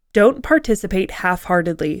Don't participate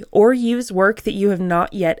half-heartedly or use work that you have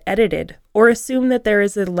not yet edited, or assume that there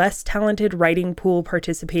is a less talented writing pool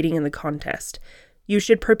participating in the contest. You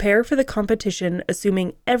should prepare for the competition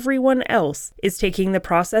assuming everyone else is taking the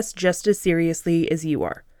process just as seriously as you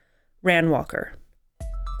are. Ran Walker.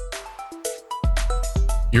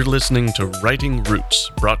 You're listening to Writing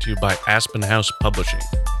Roots, brought to you by Aspen House Publishing.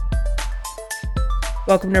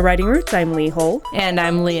 Welcome to Writing Roots. I'm Lee Hull. And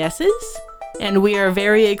I'm Lee Esses. And we are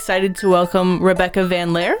very excited to welcome Rebecca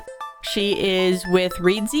Van Laer. She is with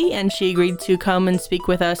Reedsy, and she agreed to come and speak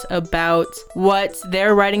with us about what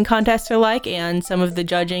their writing contests are like and some of the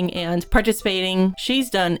judging and participating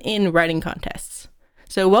she's done in writing contests.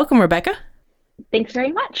 So welcome, Rebecca. Thanks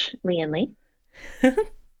very much, Lee and Lee.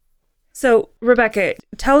 So, Rebecca,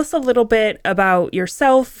 tell us a little bit about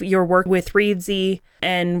yourself, your work with Reedsy,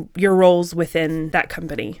 and your roles within that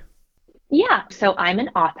company. Yeah, so I'm an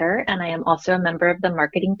author, and I am also a member of the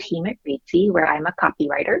marketing team at Reedsy, where I'm a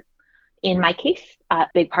copywriter. In my case, a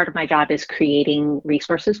big part of my job is creating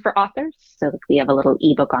resources for authors. So we have a little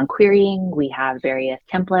ebook on querying. We have various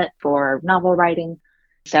templates for novel writing.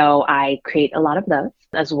 So I create a lot of those,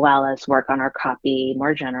 as well as work on our copy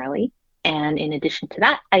more generally. And in addition to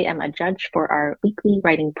that, I am a judge for our weekly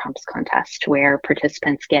writing prompts contest, where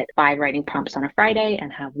participants get 5 writing prompts on a Friday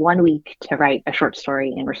and have 1 week to write a short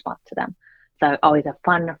story in response to them. So always a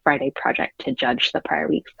fun Friday project to judge the prior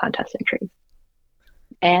week's contest entries.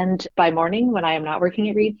 And by morning, when I am not working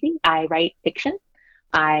at Reedsy, I write fiction.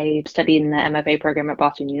 I studied in the MFA program at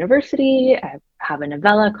Boston University. I have a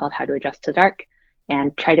novella called How to Adjust to Dark,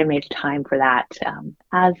 and try to make time for that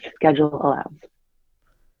as schedule allows.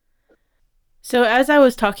 So as I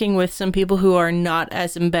was talking with some people who are not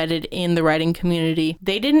as embedded in the writing community,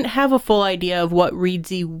 they didn't have a full idea of what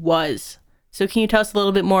Reedsy was. So can you tell us a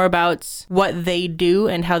little bit more about what they do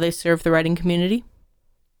and how they serve the writing community?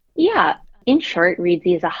 Yeah. In short,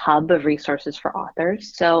 Reedsy is a hub of resources for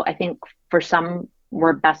authors. So I think for some,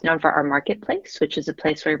 we're best known for our marketplace, which is a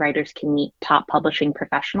place where writers can meet top publishing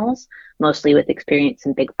professionals, mostly with experience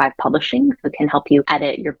in Big 5 publishing, who can help you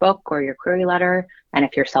edit your book or your query letter, and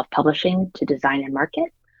if you're self-publishing, to design and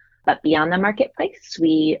market. But beyond the marketplace,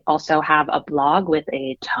 we also have a blog with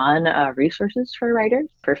a ton of resources for writers,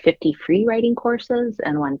 for 50 free writing courses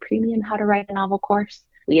and 1 premium How to Write a Novel course.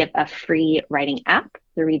 We have a free writing app,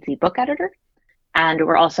 the Reedsy Book Editor, and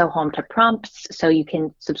we're also home to prompts, so you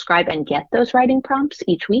can subscribe and get those writing prompts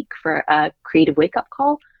each week for a creative wake-up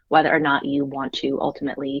call, whether or not you want to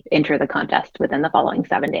ultimately enter the contest within the following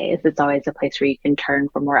 7 days. It's always a place where you can turn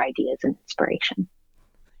for more ideas and inspiration.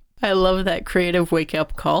 I love that creative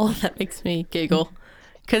wake-up call. That makes me giggle.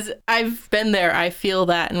 Because I've been there. I feel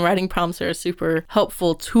that, and writing prompts are a super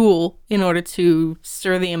helpful tool in order to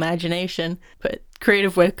stir the imagination. But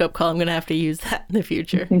creative wake-up call, I'm going to have to use that in the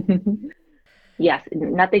future. Yes,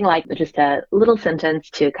 nothing like just a little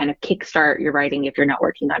sentence to kind of kickstart your writing if you're not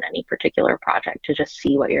working on any particular project, to just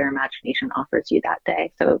see what your imagination offers you that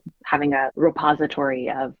day. So having a repository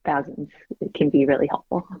of thousands can be really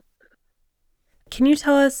helpful. Can you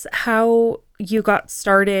tell us how you got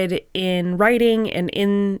started in writing and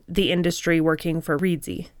in the industry working for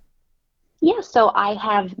Reedsy? Yeah, so I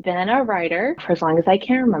have been a writer for as long as I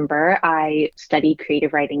can remember. I studied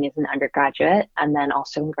creative writing as an undergraduate and then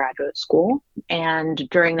also in graduate school. And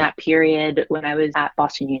during that period, when I was at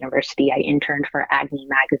Boston University, I interned for Agni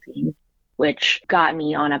magazine, which got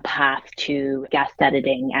me on a path to guest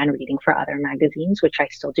editing and reading for other magazines, which I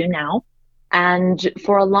still do now. And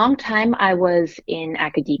for a long time, I was in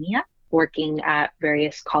academia, working at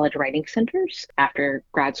various college writing centers after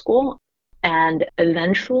grad school. And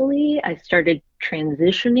eventually I started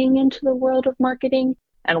transitioning into the world of marketing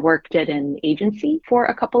and worked at an agency for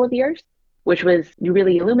a couple of years, which was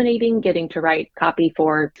really illuminating, getting to write copy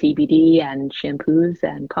for CBD and shampoos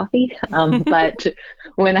and coffee. But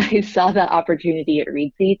when I saw the opportunity at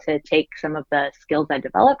Reedsy to take some of the skills I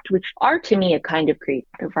developed, which are to me a kind of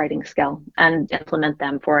creative writing skill, and implement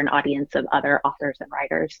them for an audience of other authors and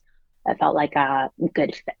writers, it felt like a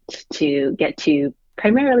good fit to get to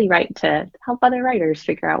primarily write to help other writers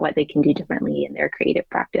figure out what they can do differently in their creative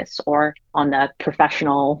practice or on the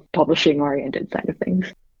professional publishing oriented side of things.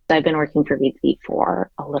 So I've been working for Reedsy for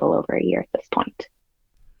a little over a year at this point.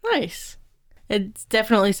 Nice. It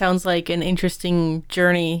definitely sounds like an interesting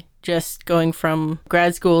journey, just going from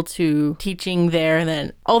grad school to teaching there and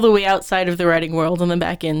then all the way outside of the writing world and then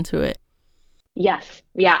back into it. Yes.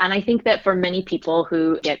 Yeah. And I think that for many people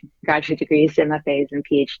who get graduate degrees, MFAs and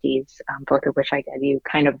PhDs, both of which I did, you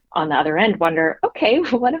kind of on the other end wonder, okay,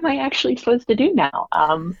 what am I actually supposed to do now?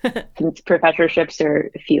 Since professorships are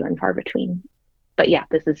few and far between. But yeah,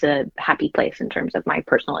 this is a happy place in terms of my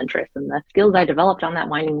personal interests and the skills I developed on that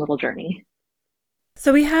winding little journey.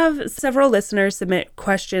 So we have several listeners submit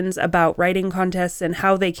questions about writing contests and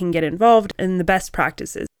how they can get involved and the best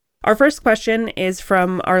practices. Our first question is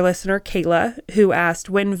from our listener, Kayla, who asked,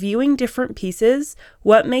 when viewing different pieces,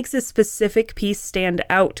 what makes a specific piece stand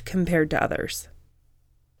out compared to others?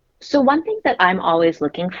 So one thing that I'm always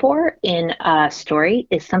looking for in a story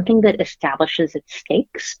is something that establishes its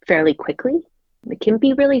stakes fairly quickly. It can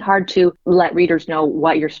be really hard to let readers know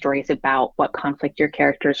what your story is about, what conflict your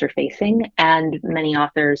characters are facing, and many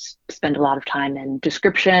authors spend a lot of time in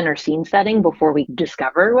description or scene setting before we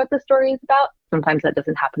discover what the story is about. Sometimes that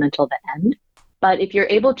doesn't happen until the end. But if you're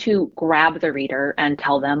able to grab the reader and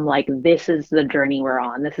tell them, like, this is the journey we're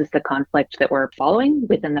on, this is the conflict that we're following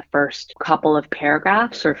within the first couple of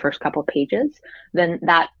paragraphs or first couple pages, then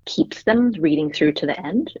that keeps them reading through to the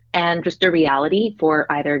end. And just a reality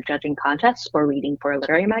for either judging contests or reading for a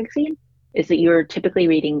literary magazine is that you're typically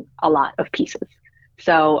reading a lot of pieces.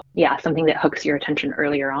 So yeah, something that hooks your attention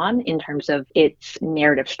earlier on in terms of its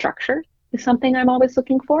narrative structure is something I'm always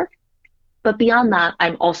looking for. But beyond that,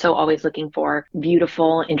 I'm also always looking for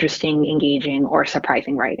beautiful, interesting, engaging, or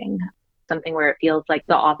surprising writing. Something where it feels like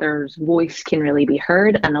the author's voice can really be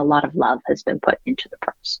heard and a lot of love has been put into the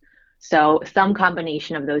prose. So some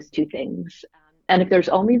combination of those two things. And if there's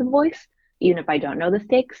only the voice, even if I don't know the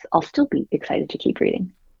stakes, I'll still be excited to keep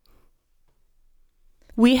reading.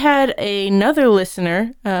 We had another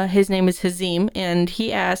listener, his name is Hazim, and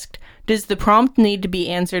he asked, does the prompt need to be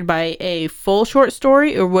answered by a full short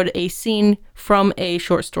story, or would a scene from a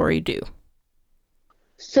short story do?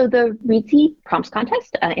 So the Reedsy prompts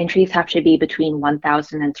contest, entries have to be between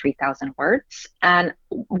 1,000 and 3,000 words. And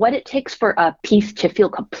what it takes for a piece to feel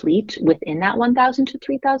complete within that 1,000 to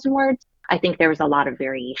 3,000 words, I think there was a lot of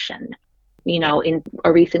variation. You know, in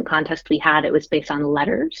a recent contest we had, it was based on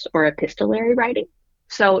letters or epistolary writing.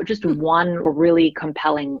 So just one really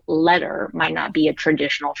compelling letter might not be a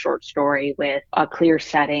traditional short story with a clear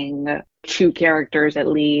setting, 2 characters at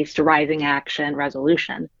least, rising action,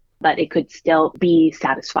 resolution, but it could still be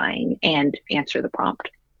satisfying and answer the prompt.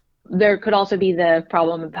 There could also be the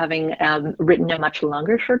problem of having written a much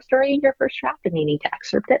longer short story in your first draft and you need to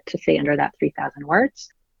excerpt it to stay under that 3,000 words.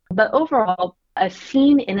 But overall, a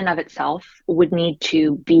scene in and of itself would need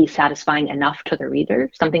to be satisfying enough to the reader.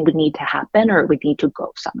 Something would need to happen or it would need to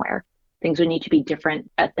go somewhere. Things would need to be different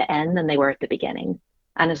at the end than they were at the beginning.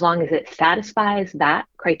 And as long as it satisfies that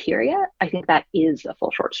criteria, I think that is a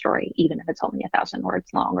full short story, even if it's only 1,000 words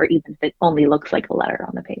long or even if it only looks like a letter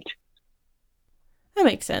on the page. That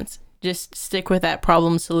makes sense. Just stick with that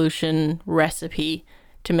problem solution recipe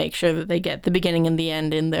to make sure that they get the beginning and the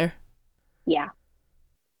end in there. Yeah.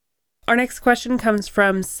 Our next question comes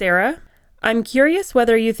from Sarah. I'm curious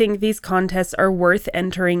whether you think these contests are worth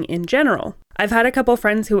entering in general. I've had a couple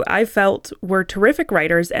friends who I felt were terrific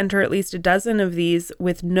writers enter at least a dozen of these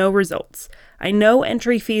with no results. I know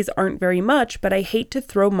entry fees aren't very much, but I hate to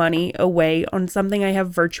throw money away on something I have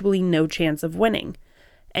virtually no chance of winning.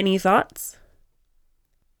 Any thoughts?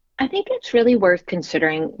 I think it's really worth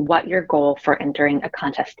considering what your goal for entering a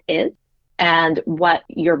contest is and what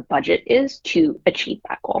your budget is to achieve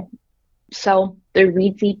that goal. So the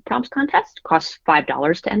Reedsy Prompts Contest costs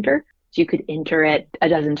 $5 to enter. So you could enter it a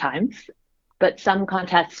dozen times. But some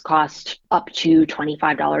contests cost up to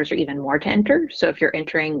 $25 or even more to enter. So if you're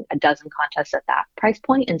entering a dozen contests at that price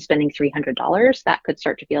point and spending $300, that could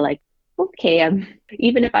start to feel like, okay,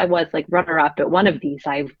 even if I was like runner-up at one of these,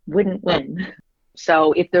 I wouldn't win.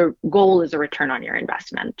 So if the goal is a return on your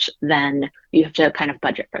investment, then you have to kind of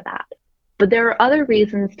budget for that. But there are other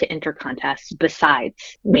reasons to enter contests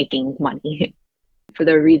besides making money. For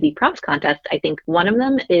the Reedsy Prompts Contest, I think one of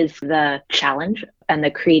them is the challenge and the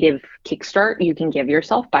creative kickstart you can give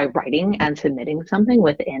yourself by writing and submitting something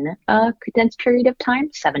within a condensed period of time,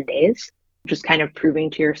 7 days. Just kind of proving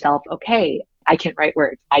to yourself, okay, I can write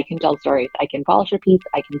words, I can tell stories, I can polish a piece,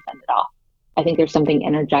 I can send it off. I think there's something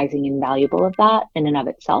energizing and valuable of that in and of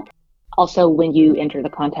itself. Also, when you enter the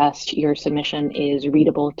contest, your submission is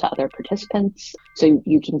readable to other participants, so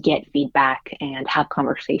you can get feedback and have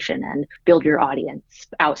conversation and build your audience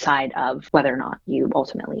outside of whether or not you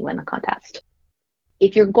ultimately win the contest.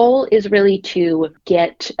 If your goal is really to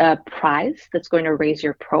get a prize that's going to raise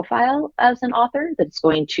your profile as an author, that's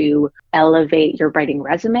going to elevate your writing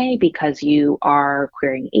resume because you are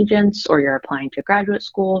querying agents or you're applying to graduate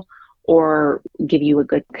school, or give you a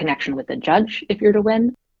good connection with the judge if you're to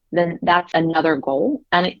win, then that's another goal.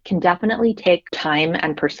 And it can definitely take time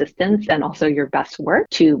and persistence and also your best work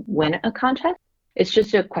to win a contest. It's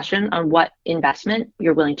just a question on what investment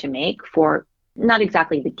you're willing to make for not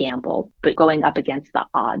exactly the gamble, but going up against the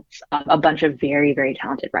odds of a bunch of very, very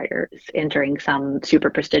talented writers entering some super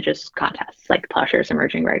prestigious contests, like Plusher's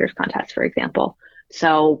Emerging Writers Contest, for example.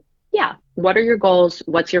 So yeah, what are your goals?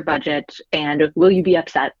 What's your budget? And will you be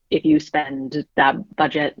upset if you spend that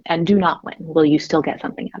budget and do not win? Will you still get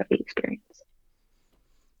something out of the experience?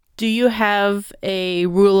 Do you have a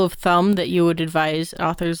rule of thumb that you would advise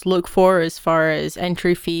authors look for as far as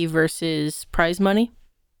entry fee versus prize money?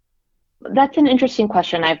 That's an interesting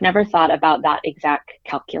question. I've never thought about that exact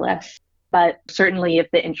calculus. But certainly if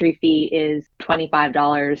the entry fee is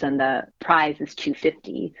 $25 and the prize is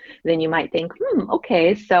 $250, then you might think,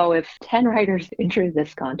 okay, so if 10 writers enter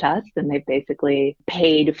this contest, then they've basically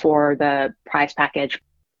paid for the prize package.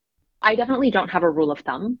 I definitely don't have a rule of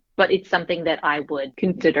thumb, but it's something that I would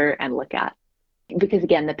consider and look at. Because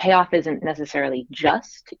again, the payoff isn't necessarily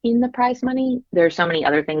just in the prize money. There are so many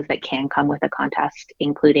other things that can come with a contest,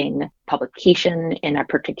 including publication in a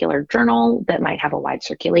particular journal that might have a wide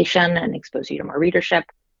circulation and expose you to more readership.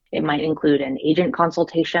 It might include an agent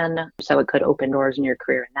consultation, so it could open doors in your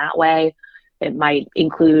career in that way. It might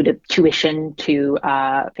include tuition to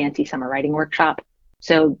a fancy summer writing workshop.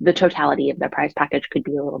 So the totality of the prize package could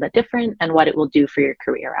be a little bit different, and what it will do for your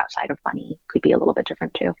career outside of money could be a little bit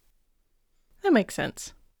different too. That makes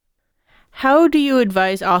sense. How do you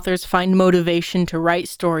advise authors find motivation to write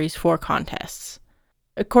stories for contests?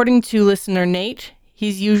 According to listener Nate,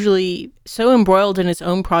 he's usually so embroiled in his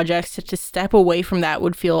own projects that to step away from that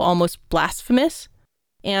would feel almost blasphemous.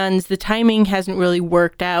 And the timing hasn't really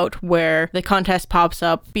worked out where the contest pops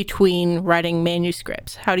up between writing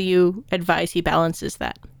manuscripts. How do you advise he balances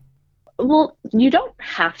that? Well, you don't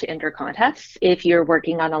have to enter contests if you're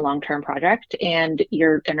working on a long-term project and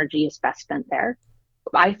your energy is best spent there.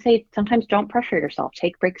 I say sometimes don't pressure yourself.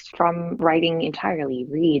 Take breaks from writing entirely.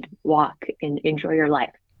 Read, walk, and enjoy your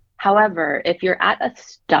life. However, if you're at a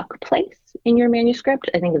stuck place in your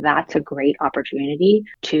manuscript, I think that's a great opportunity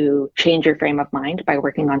to change your frame of mind by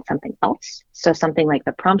working on something else. So something like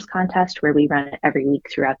the prompts contest, where we run it every week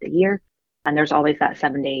throughout the year, and there's always that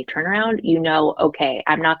 7-day turnaround, okay,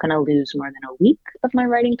 I'm not going to lose more than a week of my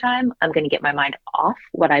writing time. I'm going to get my mind off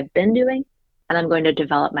what I've been doing, and I'm going to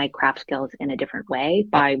develop my craft skills in a different way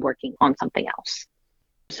by working on something else.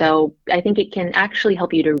 So I think it can actually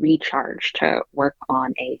help you to recharge, to work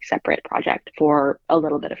on a separate project for a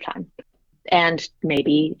little bit of time. And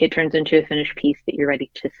maybe it turns into a finished piece that you're ready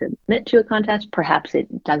to submit to a contest. Perhaps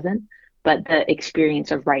it doesn't. But the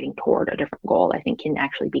experience of writing toward a different goal, I think, can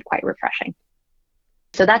actually be quite refreshing.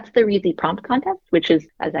 So that's the Reedsy prompt contest, which is,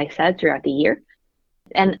 as I said, throughout the year.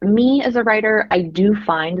 And me as a writer, I do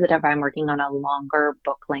find that if I'm working on a longer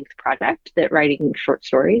book-length project, that writing short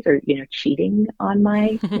stories or, cheating on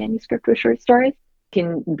my manuscript with short stories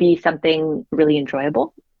can be something really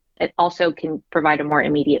enjoyable. It also can provide a more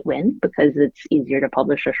immediate win because it's easier to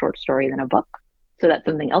publish a short story than a book. So that's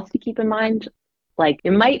something else to keep in mind. Like,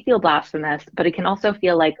 it might feel blasphemous, but it can also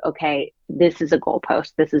feel like, okay, this is a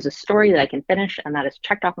goalpost. This is a story that I can finish, and that is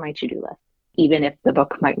checked off my to-do list, even if the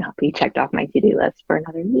book might not be checked off my to-do list for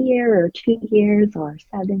another year or 2 years or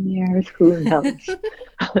 7 years. Who knows?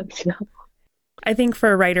 So. I think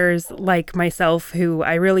for writers like myself, who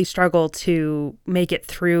I really struggle to make it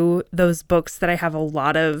through those books that I have a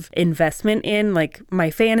lot of investment in, like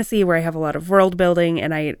my fantasy, where I have a lot of world building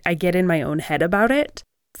and I get in my own head about it.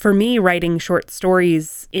 For me, writing short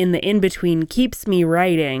stories in the in-between keeps me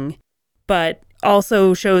writing, but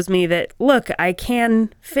also shows me that, look, I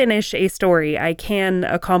can finish a story, I can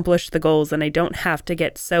accomplish the goals, and I don't have to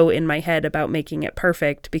get so in my head about making it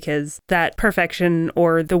perfect, because that perfection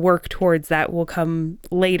or the work towards that will come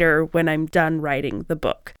later when I'm done writing the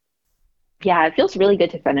book. Yeah, it feels really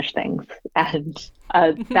good to finish things. And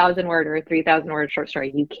a 1,000-word or a 3,000-word short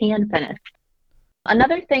story, you can finish.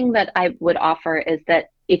 Another thing that I would offer is that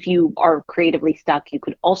if you are creatively stuck, you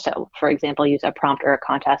could also, for example, use a prompt or a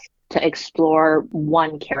contest to explore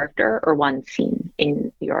one character or one scene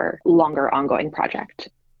in your longer ongoing project.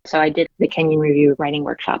 So I did the Kenyon Review writing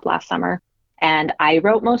workshop last summer, and I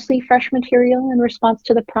wrote mostly fresh material in response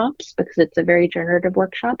to the prompts because it's a very generative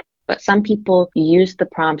workshop. But some people use the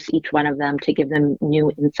prompts, each one of them, to give them new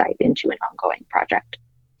insight into an ongoing project.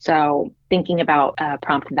 So thinking about a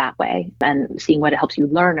prompt that way and seeing what it helps you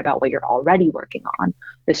learn about what you're already working on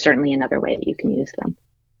is certainly another way that you can use them.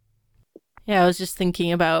 Yeah, I was just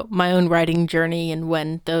thinking about my own writing journey and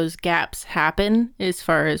when those gaps happen as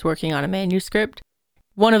far as working on a manuscript.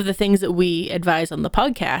 One of the things that we advise on the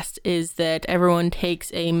podcast is that everyone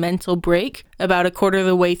takes a mental break about a quarter of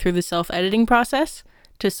the way through the self-editing process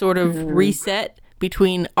to sort of reset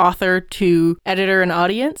between author to editor and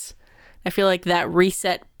audience. I feel like that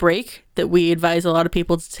reset break that we advise a lot of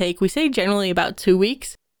people to take, we say generally about 2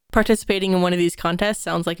 weeks. Participating in one of these contests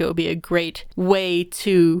sounds like it would be a great way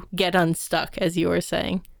to get unstuck, as you were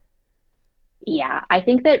saying. Yeah, I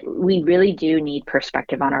think that we really do need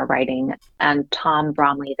perspective on our writing. And Tom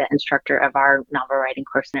Bromley, the instructor of our novel writing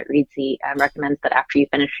course at Reedsy, recommends that after you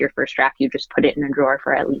finish your first draft, you just put it in a drawer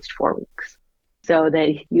for at least 4 weeks, so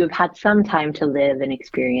that you've had some time to live and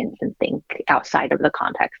experience and think outside of the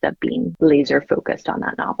context of being laser focused on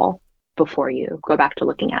that novel before you go back to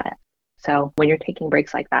looking at it. So when you're taking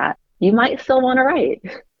breaks like that, you might still want to write.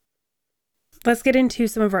 Let's get into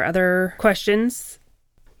some of our other questions.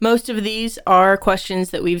 Most of these are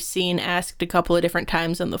questions that we've seen asked a couple of different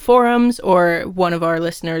times on the forums, or one of our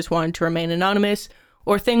listeners wanted to remain anonymous,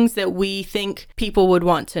 or things that we think people would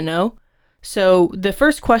want to know. So the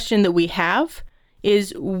first question that we have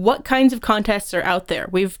is, what kinds of contests are out there?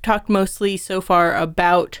 We've talked mostly so far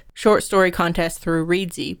about short story contests through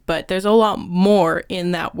Reedsy, but there's a lot more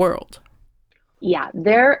in that world. Yeah,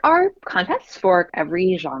 there are contests for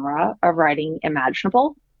every genre of writing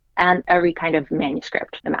imaginable and every kind of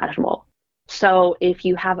manuscript imaginable. So if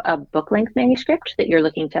you have a book-length manuscript that you're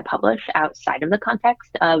looking to publish outside of the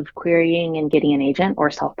context of querying and getting an agent or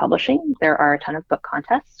self-publishing, there are a ton of book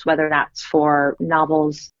contests, whether that's for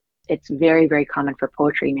novels. It's very, very common for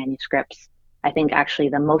poetry manuscripts. I think actually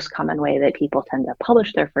the most common way that people tend to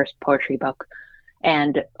publish their first poetry book.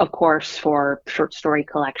 And of course, for short story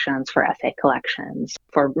collections, for essay collections,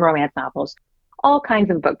 for romance novels, all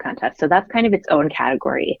kinds of book contests. So that's kind of its own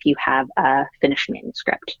category if you have a finished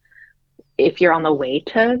manuscript. If you're on the way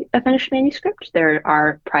to a finished manuscript, there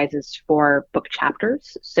are prizes for book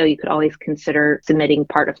chapters. So you could always consider submitting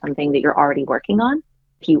part of something that you're already working on.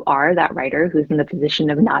 If you are that writer who's in the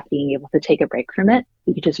position of not being able to take a break from it,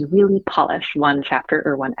 you could just really polish one chapter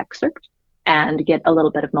or one excerpt and get a little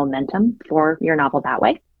bit of momentum for your novel that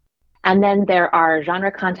way. And then there are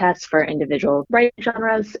genre contests for individual writing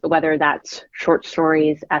genres, whether that's short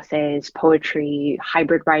stories, essays, poetry,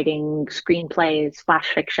 hybrid writing, screenplays, flash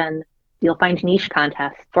fiction. You'll find niche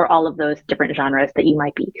contests for all of those different genres that you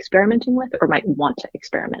might be experimenting with or might want to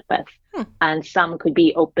experiment with. And some could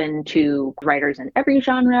be open to writers in every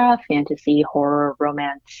genre, fantasy, horror,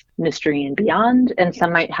 romance, mystery, and beyond. And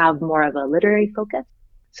some might have more of a literary focus.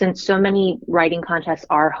 Since so many writing contests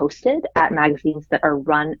are hosted at magazines that are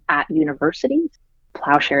run at universities,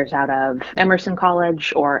 Plowshares out of Emerson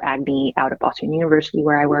College or Agni out of Boston University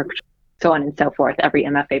where I worked, so on and so forth. Every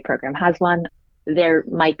MFA program has one. There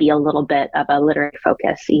might be a little bit of a literary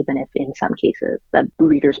focus, even if in some cases the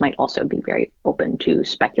readers might also be very open to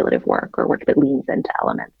speculative work or work that leans into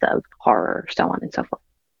elements of horror, so on and so forth.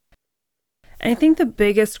 I think the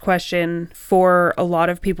biggest question for a lot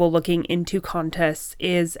of people looking into contests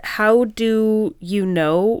is, how do you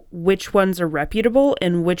know which ones are reputable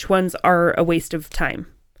and which ones are a waste of time?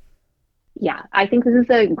 Yeah, I think this is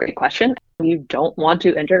a great question. You don't want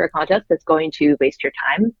to enter a contest that's going to waste your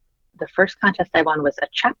time. The first contest I won was a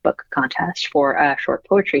chapbook contest for a short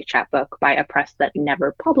poetry chapbook by a press that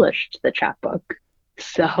never published the chapbook.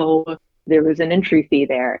 So there was an entry fee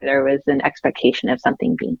there. There was an expectation of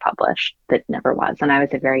something being published that never was. And I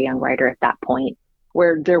was a very young writer at that point,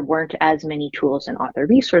 where there weren't as many tools and author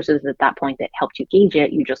resources at that point that helped you gauge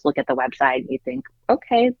it. You just look at the website and you think,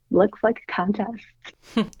 okay, looks like a contest.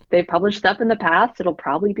 They've published stuff in the past. It'll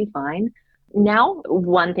probably be fine. Now,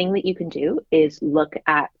 one thing that you can do is look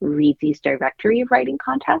at Reedsy's directory of writing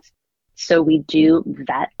contests. So we do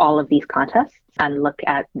vet all of these contests and look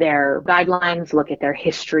at their guidelines, look at their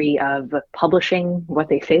history of publishing, what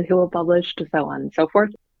they say they will publish, so on and so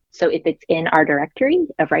forth. So if it's in our directory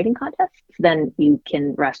of writing contests, then you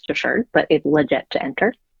can rest assured that it's legit to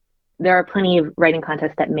enter. There are plenty of writing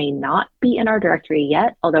contests that may not be in our directory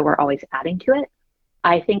yet, although we're always adding to it.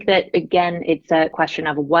 I think that, again, it's a question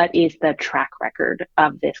of what is the track record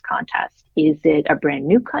of this contest? Is it a brand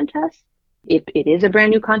new contest? If it is a brand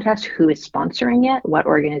new contest, who is sponsoring it? What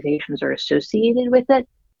organizations are associated with it?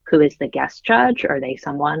 Who is the guest judge? Are they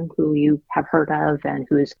someone who you have heard of and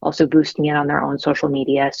who is also boosting it on their own social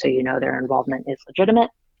media so you know their involvement is legitimate?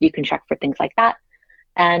 You can check for things like that.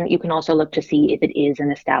 And you can also look to see if it is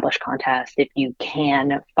an established contest, if you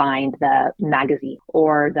can find the magazine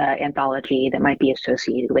or the anthology that might be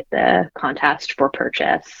associated with the contest for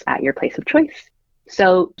purchase at your place of choice.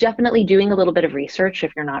 So definitely doing a little bit of research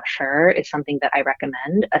if you're not sure is something that I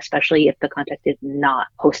recommend, especially if the contest is not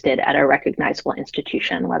hosted at a recognizable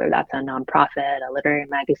institution, whether that's a nonprofit, a literary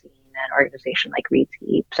magazine, an organization like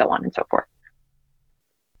Reedsy, so on and so forth.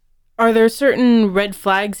 Are there certain red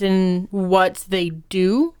flags in what they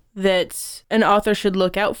do that an author should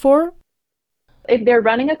look out for? If they're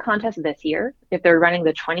running a contest this year, if they're running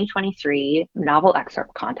the 2023 novel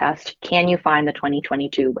excerpt contest, can you find the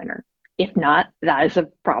 2022 winner? If not, that is a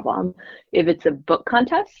problem. If it's a book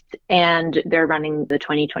contest and they're running the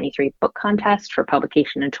 2023 book contest for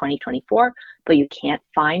publication in 2024, but you can't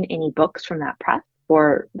find any books from that press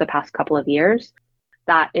for the past couple of years,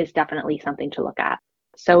 that is definitely something to look at.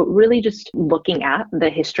 So really just looking at the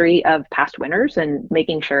history of past winners and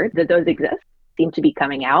making sure that those exist, seem to be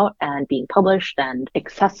coming out and being published and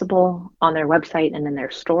accessible on their website and in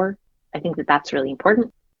their store. I think that that's really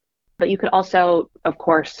important. But you could also, of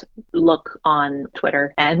course, look on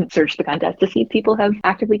Twitter and search the contest to see if people have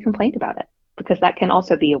actively complained about it, because that can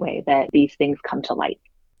also be a way that these things come to light.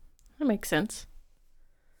 That makes sense.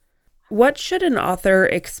 What should an author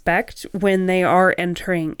expect when they are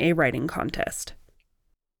entering a writing contest?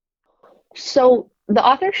 So the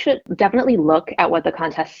author should definitely look at what the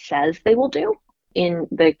contest says they will do. In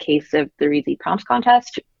the case of the Reedsy Prompts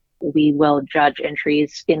contest, we will judge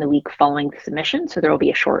entries in the week following the submission, so there will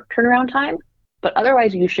be a short turnaround time. But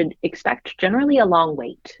otherwise, you should expect generally a long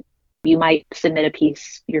wait. You might submit a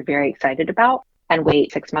piece you're very excited about and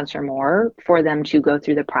wait 6 months or more for them to go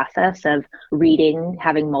through the process of reading,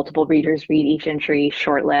 having multiple readers read each entry,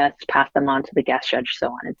 shortlist, pass them on to the guest judge, so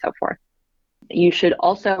on and so forth. You should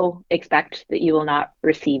also expect that you will not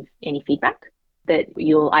receive any feedback, that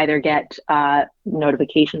you'll either get a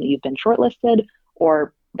notification that you've been shortlisted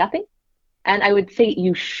or nothing. And I would say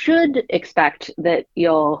you should expect that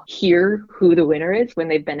you'll hear who the winner is when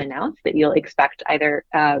they've been announced, that you'll expect either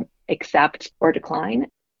accept or decline.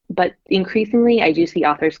 But increasingly, I do see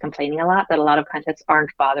authors complaining a lot that a lot of contests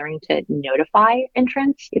aren't bothering to notify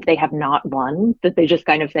entrants if they have not won, that they just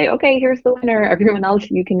kind of say, okay, here's the winner. Everyone else,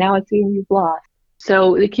 you can now assume you've lost.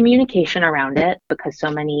 So the communication around it, because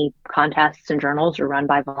so many contests and journals are run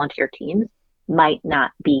by volunteer teams, might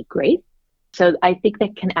not be great. So I think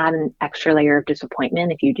that can add an extra layer of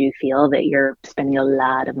disappointment if you do feel that you're spending a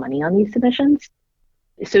lot of money on these submissions.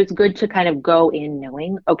 So it's good to kind of go in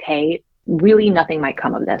knowing, okay, really nothing might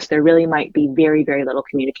come of this. There really might be very, very little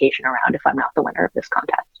communication around if I'm not the winner of this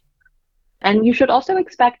contest. And you should also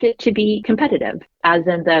expect it to be competitive, as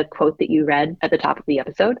in the quote that you read at the top of the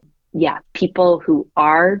episode. Yeah, people who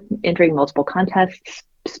are entering multiple contests,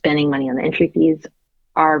 spending money on the entry fees,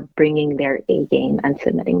 are bringing their A game and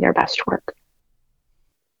submitting their best work.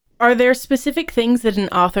 Are there specific things that an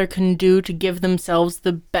author can do to give themselves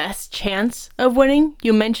the best chance of winning?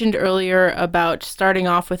 You mentioned earlier about starting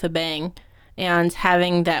off with a bang and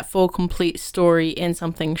having that full, complete story in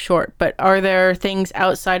something short. But are there things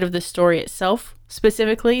outside of the story itself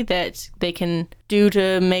specifically that they can do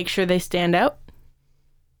to make sure they stand out?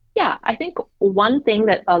 Yeah, I think one thing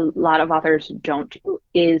that a lot of authors don't do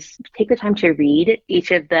is take the time to read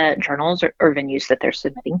each of the journals or venues that they're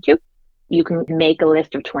submitting to. You can make a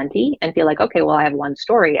list of 20 and feel like, okay, well, I have one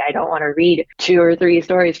story. I don't want to read 2 or 3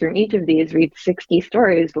 stories from each of these, read 60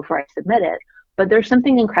 stories before I submit it. But there's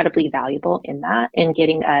something incredibly valuable in that, in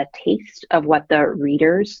getting a taste of what the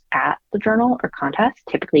readers at the journal or contest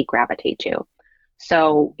typically gravitate to.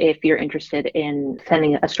 So if you're interested in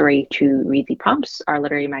sending a story to Reedsy Prompts, our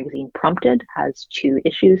literary magazine Prompted has 2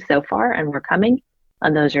 issues so far, and we're coming.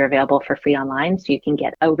 And those are available for free online, so you can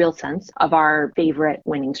get a real sense of our favorite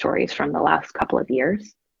winning stories from the last couple of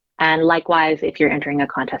years. And likewise, if you're entering a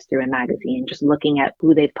contest through a magazine, just looking at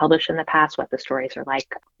who they've published in the past, what the stories are like,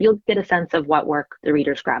 you'll get a sense of what work the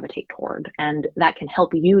readers gravitate toward. And that can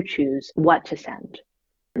help you choose what to send.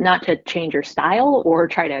 Not to change your style or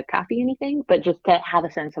try to copy anything, but just to have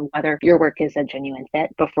a sense of whether your work is a genuine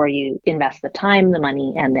fit before you invest the time, the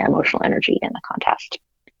money, and the emotional energy in the contest.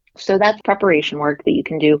 So that's preparation work that you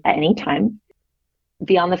can do at any time.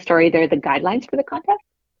 Beyond the story, there are the guidelines for the contest.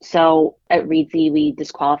 So at Reedsy, we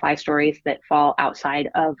disqualify stories that fall outside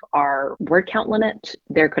of our word count limit.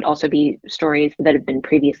 There could also be stories that have been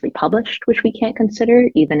previously published, which we can't consider,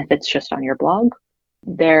 even if it's just on your blog.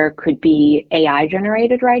 There could be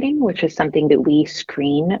AI-generated writing, which is something that we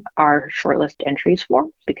screen our shortlist entries for,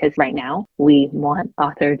 because right now we want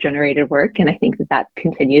author-generated work, and I think that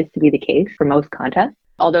continues to be the case for most contests.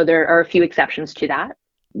 Although there are a few exceptions to that,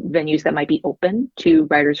 venues that might be open to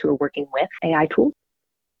writers who are working with AI tools.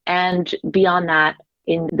 And beyond that,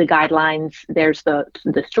 in the guidelines, there's the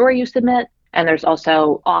story you submit, and there's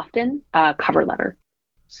also often a cover letter.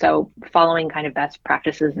 So following kind of best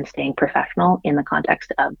practices and staying professional in the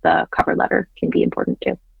context of the cover letter can be important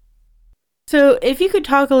too. So if you could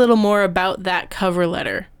talk a little more about that cover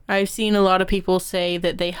letter. I've seen a lot of people say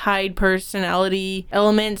that they hide personality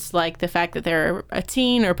elements, like the fact that they're a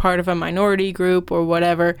teen or part of a minority group or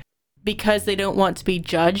whatever. because they don't want to be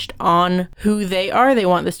judged on who they are. They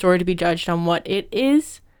want the story to be judged on what it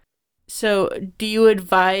is. So do you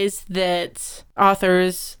advise that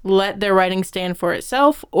authors let their writing stand for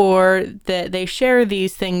itself, or that they share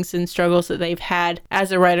these things and struggles that they've had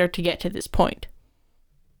as a writer to get to this point?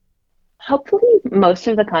 Hopefully, most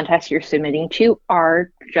of the contests you're submitting to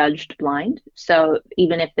are judged blind. So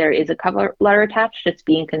even if there is a cover letter attached, it's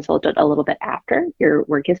being consulted a little bit after your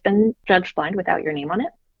work has been judged blind without your name on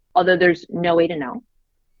it, although there's no way to know.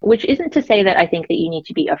 Which isn't to say that I think that you need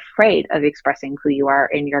to be afraid of expressing who you are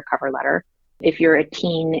in your cover letter. If you're a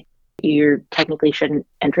teen, you technically shouldn't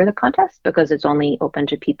enter the contest because it's only open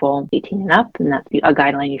to people 18 and up, and that's a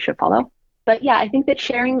guideline you should follow. But yeah, I think that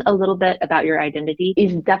sharing a little bit about your identity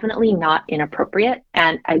is definitely not inappropriate.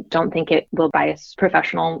 And I don't think it will bias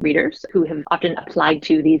professional readers who have often applied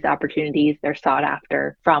to these opportunities. They're sought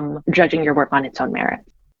after from judging your work on its own merits.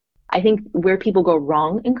 I think where people go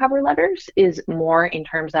wrong in cover letters is more in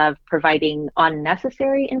terms of providing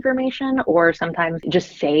unnecessary information or sometimes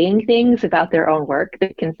just saying things about their own work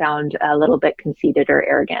that can sound a little bit conceited or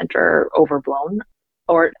arrogant or overblown.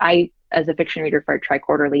 Or I, as a fiction reader for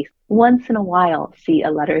Tri-Quarterly, once in a while see a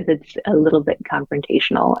letter that's a little bit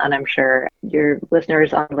confrontational. And I'm sure your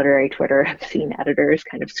listeners on literary Twitter have seen editors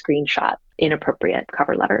kind of screenshot inappropriate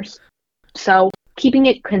cover letters. So keeping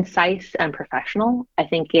it concise and professional, I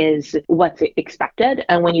think, is what's expected.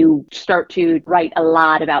 And when you start to write a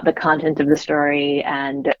lot about the content of the story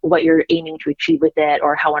and what you're aiming to achieve with it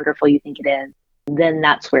or how wonderful you think it is, then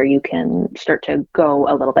that's where you can start to go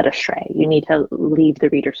a little bit astray. You need to leave the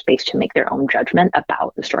reader space to make their own judgment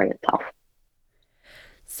about the story itself.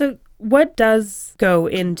 So what does go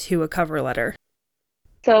into a cover letter?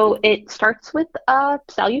 So it starts with a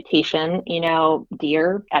salutation,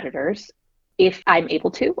 dear editors. If I'm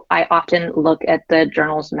able to, I often look at the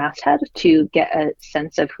journal's masthead to get a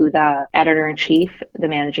sense of who the editor-in-chief, the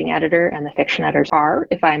managing editor, and the fiction editors are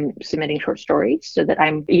if I'm submitting short stories, so that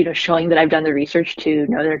I'm, showing that I've done the research to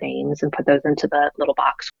know their names and put those into the little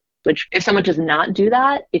box, which if someone does not do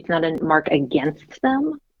that, it's not a mark against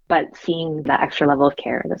them, but seeing the extra level of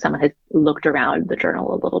care that someone has looked around the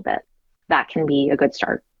journal a little bit, that can be a good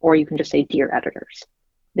start. Or you can just say, dear editors.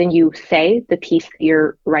 Then you say the piece that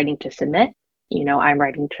you're writing to submit. I'm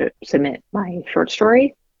writing to submit my short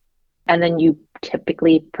story. And then you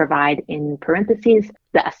typically provide in parentheses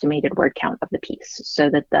the estimated word count of the piece so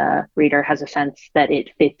that the reader has a sense that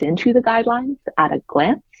it fits into the guidelines at a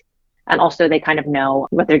glance. And also they kind of know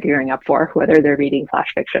what they're gearing up for, whether they're reading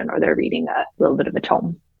flash fiction or they're reading a little bit of a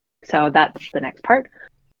tome. So that's the next part.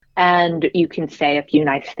 And you can say a few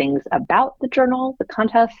nice things about the journal, the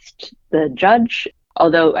contest, the judge.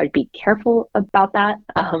 Although I'd be careful about that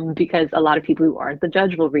because a lot of people who aren't the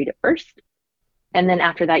judge will read it first. And then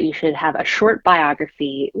after that, you should have a short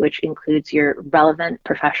biography, which includes your relevant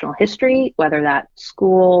professional history, whether that's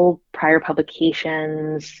school, prior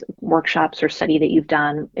publications, workshops, or study that you've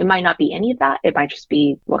done. It might not be any of that. It might just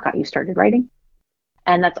be what got you started writing.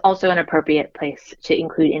 And that's also an appropriate place to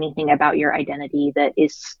include anything about your identity that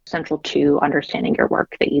is central to understanding your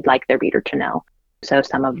work that you'd like the reader to know. So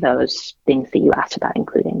some of those things that you asked about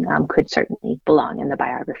including could certainly belong in the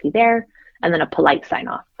biography there. And then a polite sign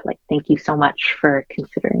off, like, thank you so much for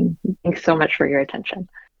considering. Thanks so much for your attention.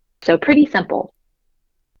 So pretty simple.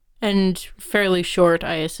 And fairly short,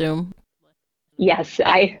 I assume. Yes,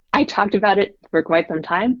 I talked about it for quite some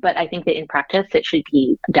time, but I think that in practice, it should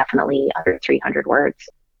be definitely under 300 words.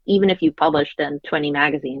 Even if you've published in 20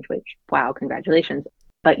 magazines, which, wow, congratulations.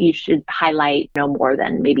 But you should highlight no more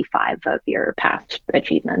than maybe 5 of your past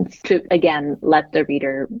achievements to, again, let the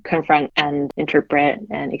reader confront and interpret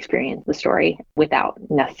and experience the story without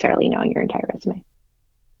necessarily knowing your entire resume.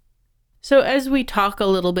 So as we talk a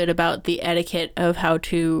little bit about the etiquette of how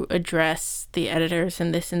to address the editors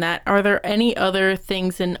and this and that, are there any other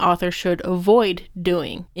things an author should avoid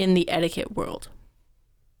doing in the etiquette world?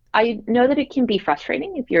 I know that it can be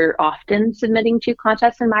frustrating if you're often submitting to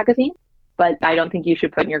contests and magazines. But I don't think you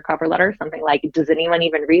should put in your cover letter something like, does anyone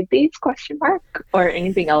even read these, ? Or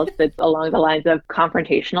anything else that's along the lines of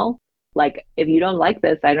confrontational. Like, if you don't like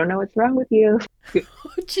this, I don't know what's wrong with you.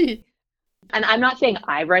 Oh, gee. And I'm not saying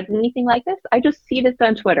I've read anything like this. I just see this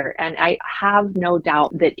on Twitter. And I have no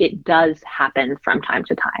doubt that it does happen from time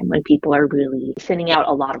to time when people are really sending out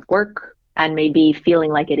a lot of work and maybe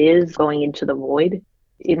feeling like it is going into the void.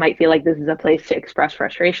 It might feel like this is a place to express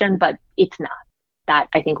frustration, but it's not. That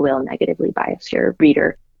I think will negatively bias your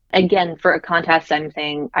reader. Again, for a contest, I'm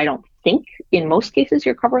saying I don't think in most cases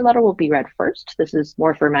your cover letter will be read first. This is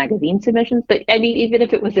more for magazine submissions. But I mean, even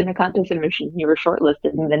if it was in a contest submission, you were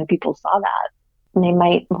shortlisted and then people saw that, and they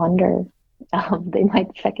might wonder, they might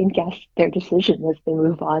second guess their decision as they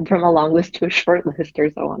move on from a long list to a short list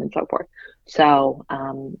or so on and so forth. So,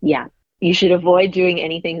 yeah, you should avoid doing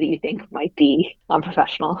anything that you think might be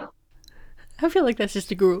unprofessional. I feel like that's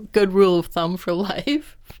just a good rule of thumb for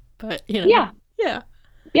life. But, Yeah. Yeah.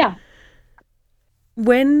 Yeah.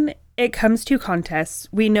 When it comes to contests,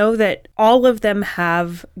 we know that all of them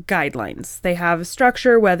have guidelines. They have a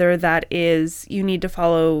structure, whether that is you need to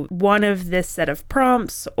follow one of this set of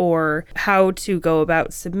prompts or how to go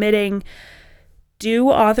about submitting. Do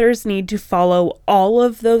authors need to follow all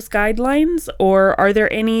of those guidelines, or are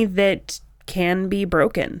there any that can be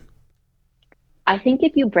broken? I think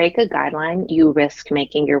if you break a guideline, you risk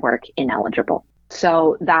making your work ineligible.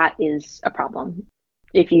 So that is a problem.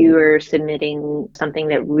 If you're submitting something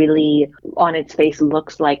that really on its face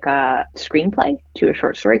looks like a screenplay to a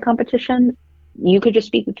short story competition, you could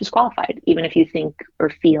just be disqualified, even if you think or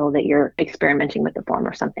feel that you're experimenting with the form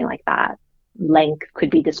or something like that. Length could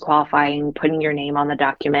be disqualifying, putting your name on the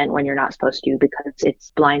document when you're not supposed to because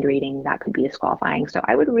it's blind reading, that could be disqualifying. So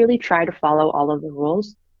I would really try to follow all of the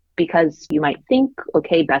rules, because you might think,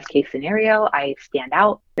 okay, best case scenario, I stand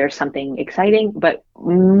out, there's something exciting, but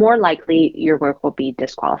more likely your work will be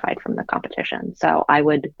disqualified from the competition. So I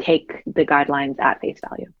would take the guidelines at face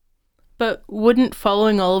value. But wouldn't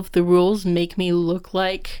following all of the rules make me look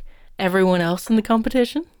like everyone else in the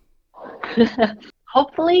competition?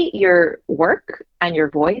 Hopefully your work and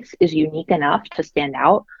your voice is unique enough to stand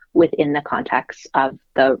out within the context of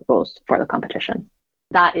the rules for the competition.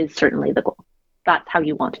 That is certainly the goal. That's how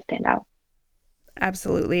you want to stand out.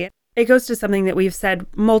 Absolutely. It goes to something that we've said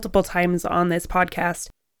multiple times on this podcast,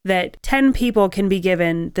 that 10 people can be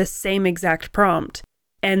given the same exact prompt,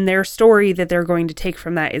 and their story that they're going to take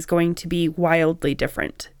from that is going to be wildly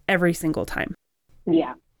different every single time.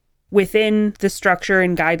 Yeah. Within the structure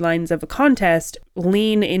and guidelines of a contest,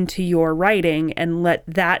 lean into your writing and let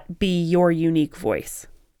that be your unique voice.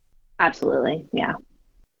 Absolutely. Yeah.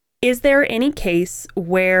 Is there any case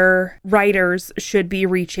where writers should be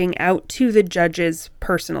reaching out to the judges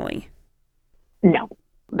personally? No.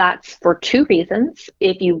 That's for two reasons.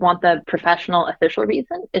 If you want the professional official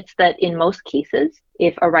reason, it's that in most cases,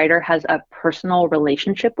 if a writer has a personal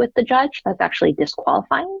relationship with the judge, that's actually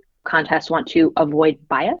disqualifying. Contests want to avoid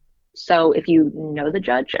bias. So if you know the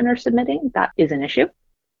judge and are submitting, that is an issue.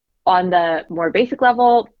 On the more basic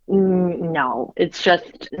level, no, it's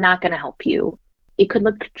just not going to help you. It could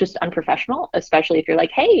look just unprofessional, especially if you're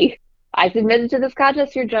like, hey, I submitted to this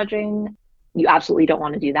contest you're judging. You absolutely don't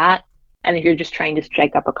want to do that. And if you're just trying to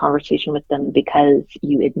strike up a conversation with them because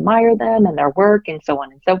you admire them and their work and so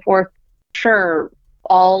on and so forth, sure,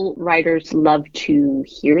 all writers love to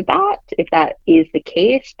hear that if that is the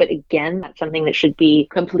case. But again, that's something that should be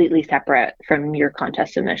completely separate from your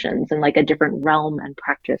contest submissions and like a different realm and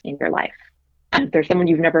practice in your life. And if there's someone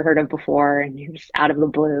you've never heard of before and you're just out of the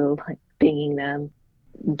blue, like binging them,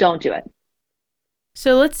 don't do it.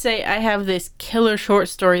 So let's say I have this killer short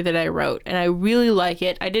story that I wrote and I really like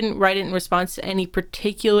it. I didn't write it in response to any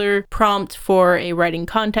particular prompt for a writing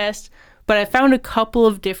contest, but I found a couple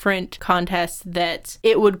of different contests that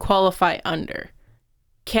it would qualify under.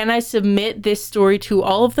 Can I submit this story to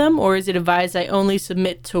all of them, or is it advised I only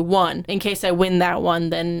submit to one? In case I win that one,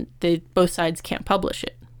 then both sides can't publish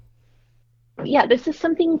it. Yeah, this is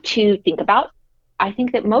something to think about. I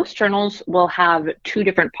think that most journals will have two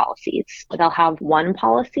different policies. They'll have one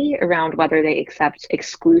policy around whether they accept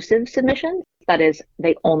exclusive submissions. That is,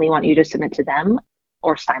 they only want you to submit to them,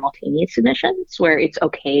 or simultaneous submissions, where it's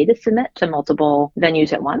okay to submit to multiple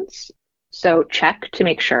venues at once. So check to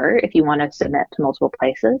make sure if you want to submit to multiple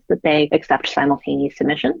places that they accept simultaneous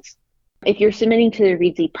submissions. If you're submitting to the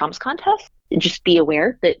Reedsy Prompts contest, just be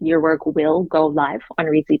aware that your work will go live on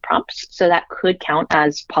Reedsy Prompts. So that could count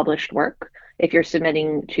as published work if you're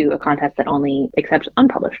submitting to a contest that only accepts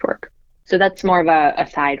unpublished work. So that's more of a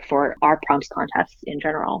aside for our prompts contests in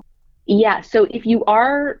general. Yeah, so if you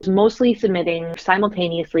are mostly submitting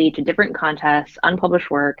simultaneously to different contests,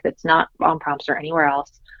 unpublished work that's not on prompts or anywhere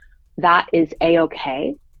else, that is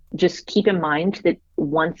a-okay. Just keep in mind that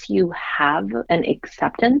once you have an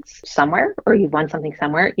acceptance somewhere or you've won something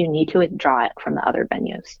somewhere, you need to withdraw it from the other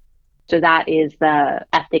venues. So that is the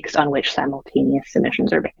ethics on which simultaneous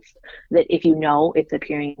submissions are based. That if you know it's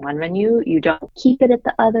appearing in one venue, you don't keep it at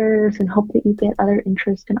the others and hope that you get other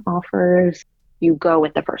interest and offers. You go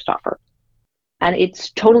with the first offer. And it's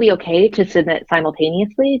totally okay to submit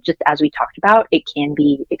simultaneously. Just as we talked about, it can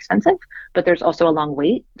be expensive, but there's also a long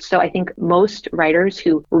wait. So I think most writers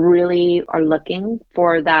who really are looking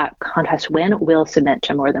for that contest win will submit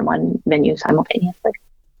to more than one venue simultaneously.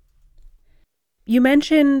 You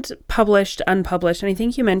mentioned published, unpublished, and I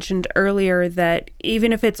think you mentioned earlier that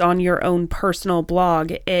even if it's on your own personal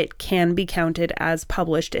blog, it can be counted as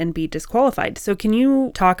published and be disqualified. So can you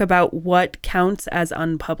talk about what counts as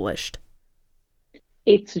unpublished?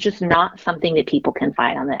 It's just not something that people can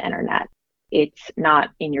find on the internet. It's not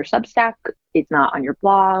in your Substack. It's not on your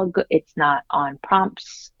blog. It's not on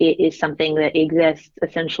prompts. It is something that exists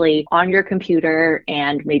essentially on your computer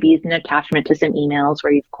and maybe is an attachment to some emails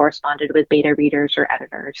where you've corresponded with beta readers or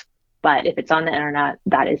editors. But if it's on the internet,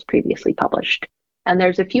 that is previously published. And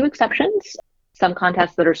there's a few exceptions. Some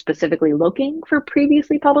contests that are specifically looking for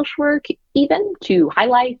previously published work, even to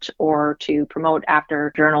highlight or to promote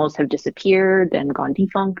after journals have disappeared and gone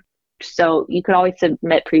defunct. So you could always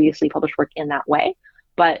submit previously published work in that way.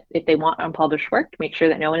 But if they want unpublished work, make sure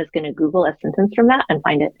that no one is going to Google a sentence from that and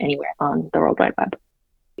find it anywhere on the World Wide Web.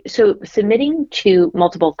 So submitting to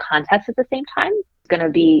multiple contests at the same time is going to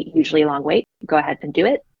be usually a long wait. Go ahead and do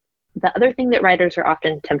it. The other thing that writers are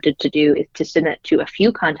often tempted to do is to submit to a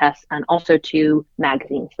few contests and also to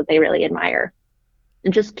magazines that they really admire.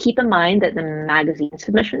 And just keep in mind that the magazine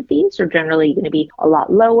submission fees are generally going to be a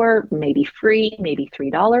lot lower, maybe free, maybe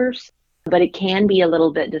 $3. But it can be a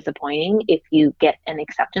little bit disappointing if you get an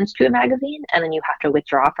acceptance to a magazine and then you have to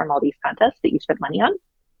withdraw from all these contests that you spent money on,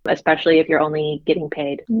 especially if you're only getting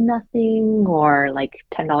paid nothing or like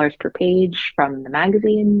 $10 per page from the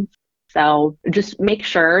magazines. So just make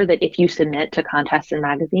sure that if you submit to contests and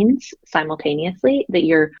magazines simultaneously, that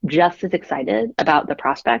you're just as excited about the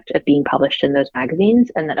prospect of being published in those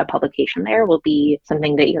magazines and that a publication there will be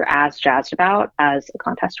something that you're as jazzed about as a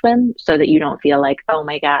contest win, so that you don't feel like, oh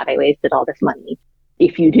my God, I wasted all this money,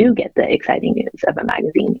 if you do get the exciting news of a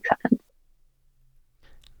magazine acceptance.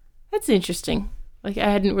 That's interesting. Like, I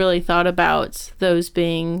hadn't really thought about those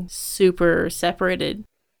being super separated,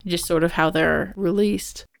 just sort of how they're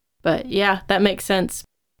released. But yeah, that makes sense.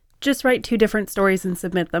 Just write 2 different stories and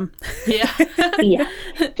submit them. Yeah. Yeah.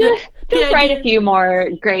 Just write a few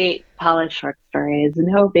more great polished short stories.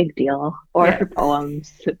 No big deal. Or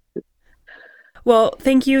poems. Well,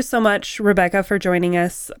 thank you so much, Rebecca, for joining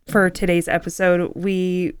us for today's episode.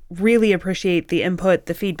 We really appreciate the input,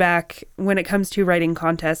 the feedback when it comes to writing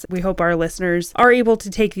contests. We hope our listeners are able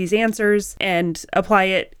to take these answers and apply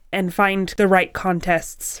it and find the right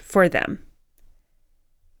contests for them.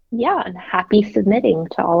 Yeah, and happy submitting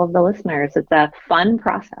to all of the listeners. It's a fun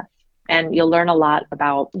process, and you'll learn a lot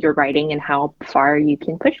about your writing and how far you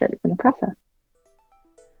can push it in the process.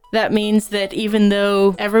 That means that even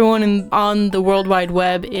though everyone on the World Wide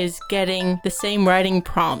Web is getting the same writing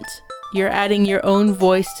prompt, you're adding your own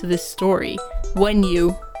voice to the story when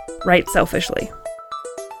you write selfishly.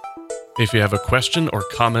 If you have a question or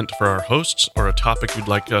comment for our hosts or a topic you'd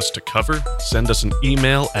like us to cover, send us an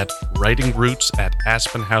email at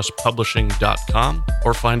writingroots@aspenhousepublishing.com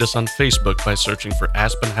or find us on Facebook by searching for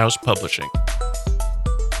Aspen House Publishing.